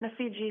Na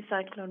Fiji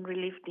Cyclone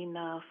Relief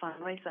dina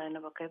fundraiser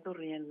na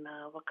wakadurian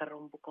na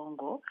wakarombu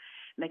Congo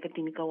na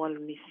katinika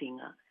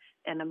walumisinga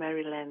and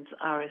Maryland's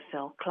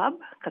RSL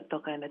Club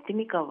katoka na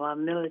tinikawa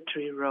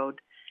Military Road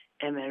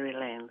e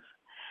Maryland's.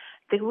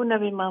 Teguna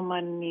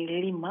mama ni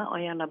lima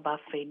oyana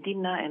buffet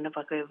dinner and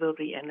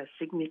wakaduri and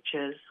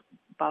signatures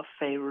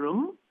buffet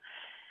room.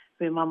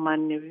 Mama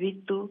ni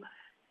vitu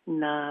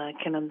na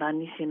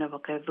kenandani sina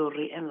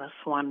wakaduri and a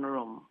swan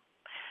room.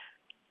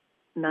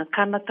 Na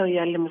kana tau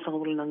ia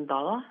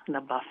 $500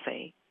 na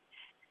buffet.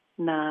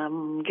 Na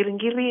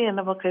giringiri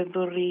na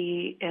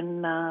wakaduri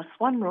in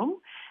Swan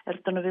Room,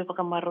 ertono vi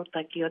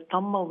wakamarota ki o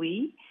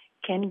Tomawi,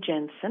 Ken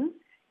Jensen,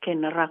 ke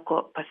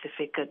Narako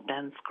Pacifica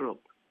Dance Group.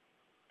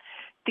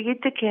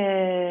 Tigite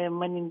ke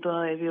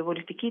manindo e vi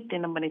politikite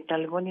na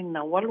manitalivoni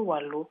na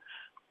walu,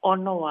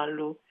 ono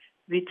walu,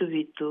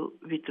 vitu.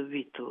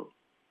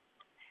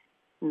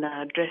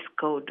 Na dress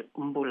code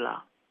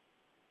mbula.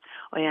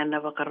 O ia na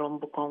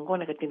wakarombu Congo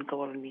na katin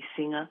kawalo ni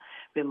singa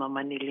be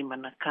mama ni lima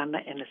na kana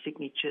and a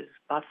signatures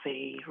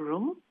buffet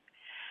room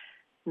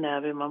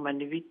na be mama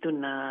ni vitu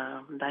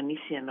na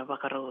danisi na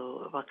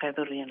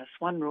wakadori na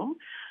Swan Room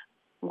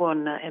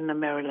gona in the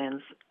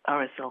Maryland's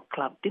RSL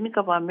Club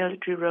tinika ba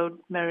Military Road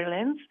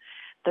Maryland's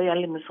to ya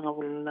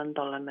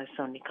 $500 na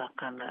sonika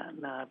kana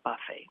na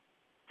buffet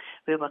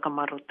be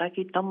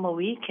wakamarotaki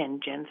Tomawi Ken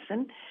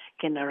Jensen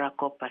ke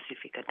Narako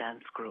Pacifica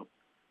Dance Group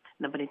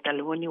na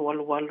banitalewoni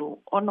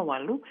walu, ono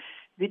walu,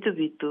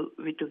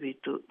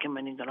 vitu, ke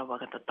manindo na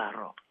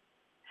wakatataro.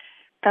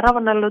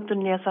 Tarawa na lutu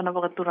niya sa na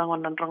wakaturango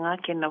ng ranga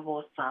ke na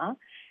vosa,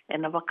 e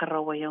na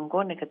wakarawa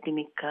yongo ne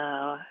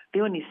katinika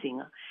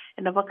Dionisinga,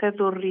 e na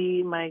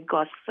wakaduri may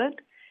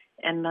Gosford,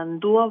 e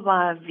nandua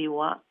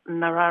viwa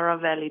Narara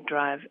Valley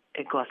Drive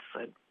e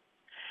Gosford.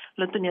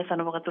 Lutu niya sa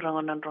na wakaturango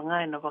ng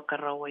ranga, e na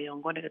wakarawa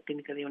yongo ne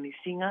katinika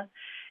Dionisinga,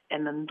 e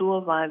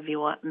nandua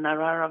viwa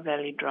Narara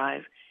Valley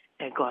Drive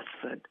e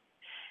Gosford.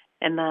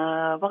 And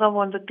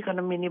wakawondo tika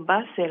na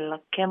minibus la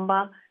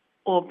Kemba,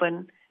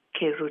 Auburn,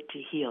 ke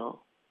Ruti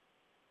Hill.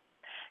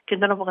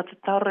 Kenda na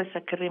wakatataura sa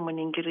karima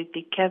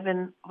ningiriti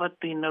Kevin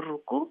Watuina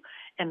Ruku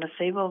and na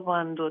Saiva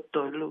Wando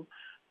Tolu,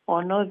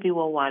 ono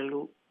diwa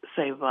walu,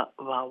 Saiva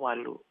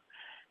Wawalu.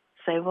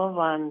 Saiva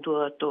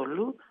Wando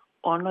Tolu,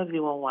 ono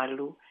diwa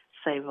walu,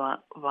 Saiva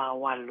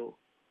Wawalu.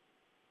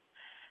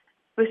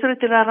 Wisuri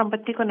tiraram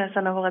patiko na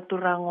sana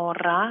wakaturango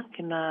ra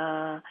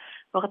kina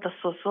wakata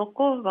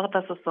Soqo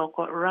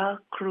ra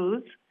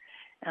cruise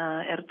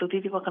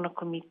ertutiti wakana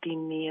komiti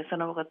ni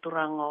sana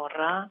wakaturango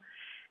ra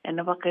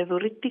ena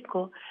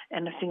wakaeduritiko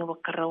ena singa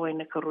wakarawa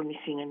ena karuni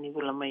singa ni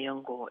bula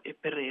mayongo e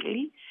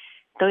pereli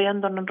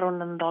toyando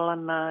 $100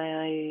 na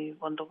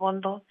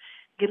wondo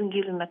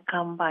giringiri na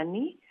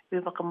kambani we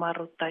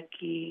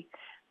wakamarutaki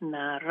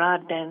na ra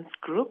dance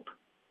group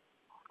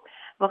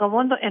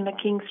wakawondo ena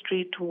King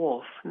Street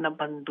Wharf na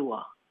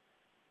Bandua.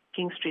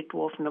 King Street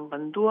Wharf na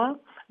Bandua,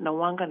 na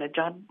wanga na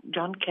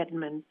John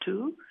Cadman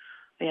 2,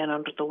 ayan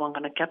ang ruto wanga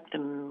na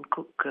Captain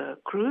Cook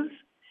Cruise.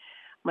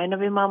 May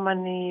nabi mama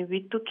ni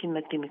Vitu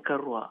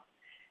kinatinikarua.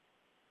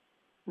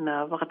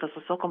 Na wakata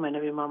sa Soqo may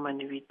nabi mama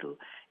ni Vitu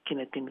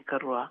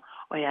kinatinikarua.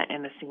 O ya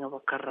ena singa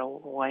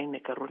wakarawai ne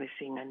karuni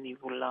singa ni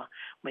wula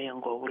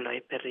mayango wula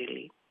e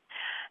perili.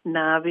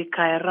 Na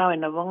wikaya rawe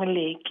na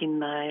wangale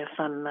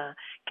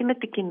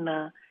kinatikin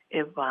na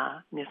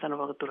eva ni sana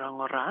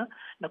wakaturango ra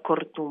na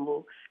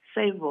kortumbu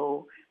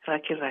saivo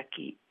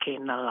raki ke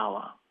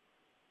nalawa.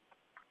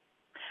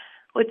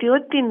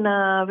 Oti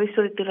na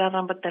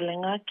visuritirarang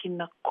batalenga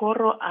kina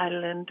Coral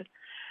Island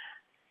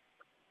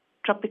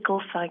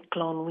Tropical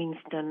Cyclone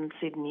Winston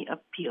Sydney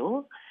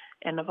Appeal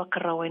and na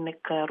wakaraway na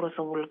ka Rosa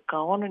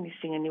Vulcano ni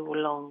singa ni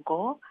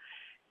Wulongo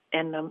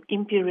and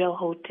Imperial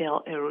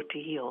Hotel e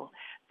Ruti Hill.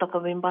 Toka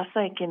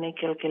bimbasa e kene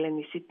kelkele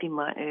ni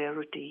sitima e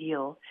Ruti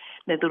Hill.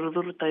 Na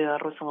duruduru tayo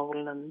arroz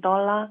ng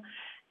 $1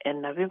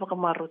 and na viva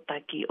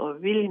kamarutaki o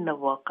vili na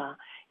waka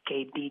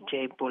kay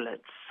DJ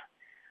Bullets.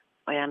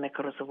 O yan na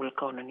karosa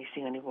vulkano ni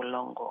singa ni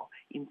Wulongo.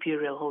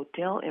 Imperial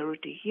Hotel e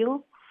Ruti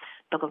Hill.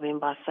 Toka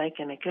bimbasa e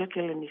kene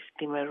kelkele ni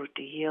sitima e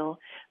Ruti Hill.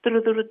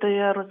 Duruduru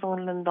tayo arroz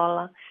ng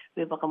 $1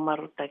 viva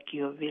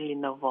kamarutaki o vili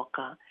na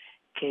waka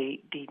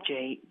kay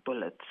DJ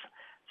Bullets.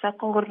 Sa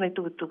kongor na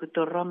ito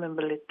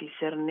membeleti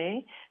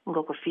Serene,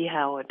 ngoko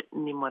Howard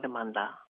ni mo demanda.